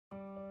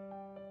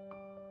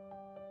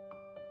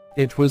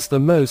It was the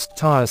most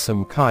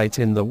tiresome kite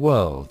in the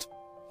world,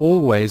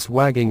 always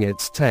wagging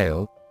its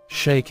tail,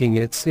 shaking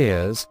its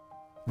ears,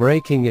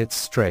 breaking its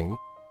string,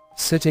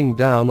 sitting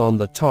down on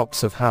the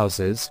tops of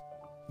houses,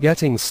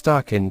 getting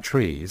stuck in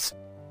trees,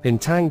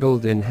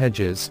 entangled in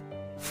hedges,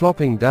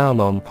 flopping down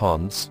on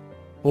ponds,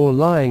 or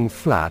lying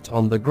flat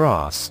on the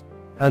grass,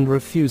 and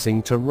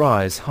refusing to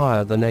rise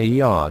higher than a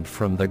yard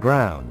from the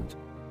ground.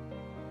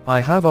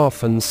 I have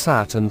often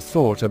sat and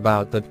thought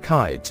about that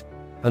kite,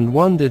 and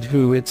wondered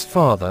who its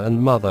father and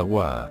mother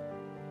were.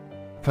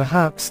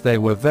 Perhaps they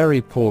were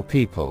very poor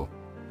people,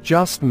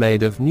 just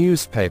made of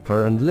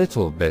newspaper and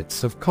little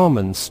bits of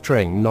common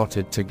string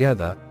knotted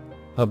together,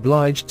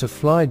 obliged to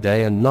fly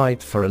day and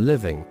night for a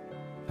living,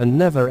 and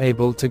never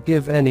able to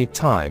give any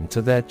time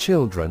to their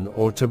children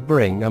or to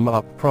bring 'em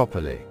up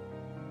properly.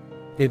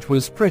 It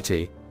was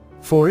pretty,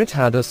 for it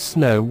had a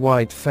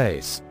snow-white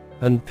face,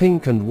 and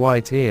pink and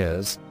white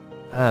ears,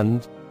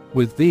 and,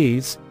 with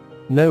these,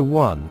 no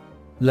one,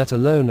 let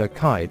alone a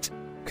kite,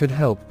 could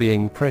help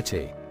being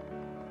pretty.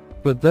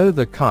 But though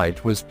the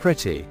kite was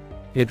pretty,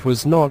 it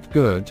was not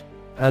good,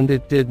 and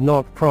it did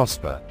not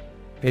prosper.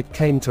 It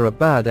came to a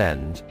bad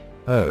end,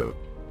 oh.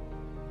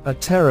 A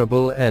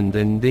terrible end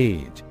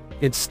indeed.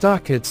 It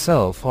stuck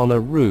itself on a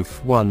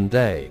roof one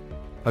day.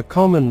 A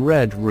common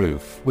red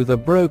roof with a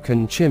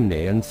broken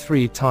chimney and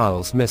 3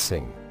 tiles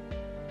missing.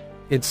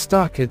 It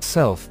stuck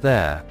itself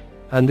there,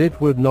 and it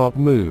would not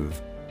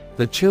move.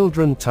 The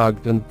children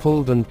tugged and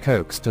pulled and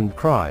coaxed and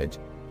cried,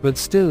 but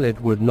still it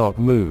would not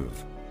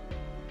move.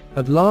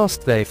 At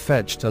last they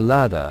fetched a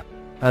ladder,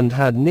 and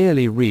had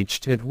nearly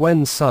reached it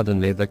when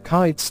suddenly the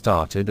kite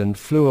started and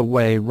flew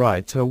away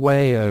right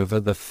away over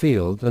the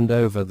field and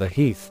over the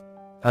heath,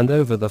 and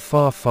over the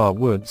far far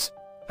woods,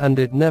 and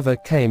it never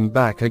came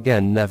back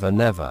again,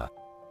 never.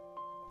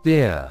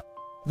 Dear.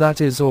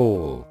 That is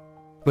all.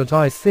 But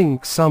I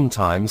think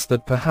sometimes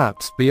that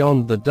perhaps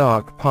beyond the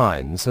dark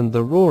pines and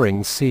the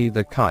roaring sea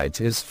the kite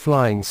is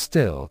flying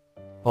still,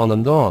 on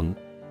and on,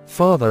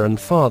 farther and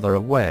farther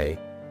away,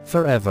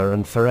 forever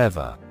and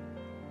forever.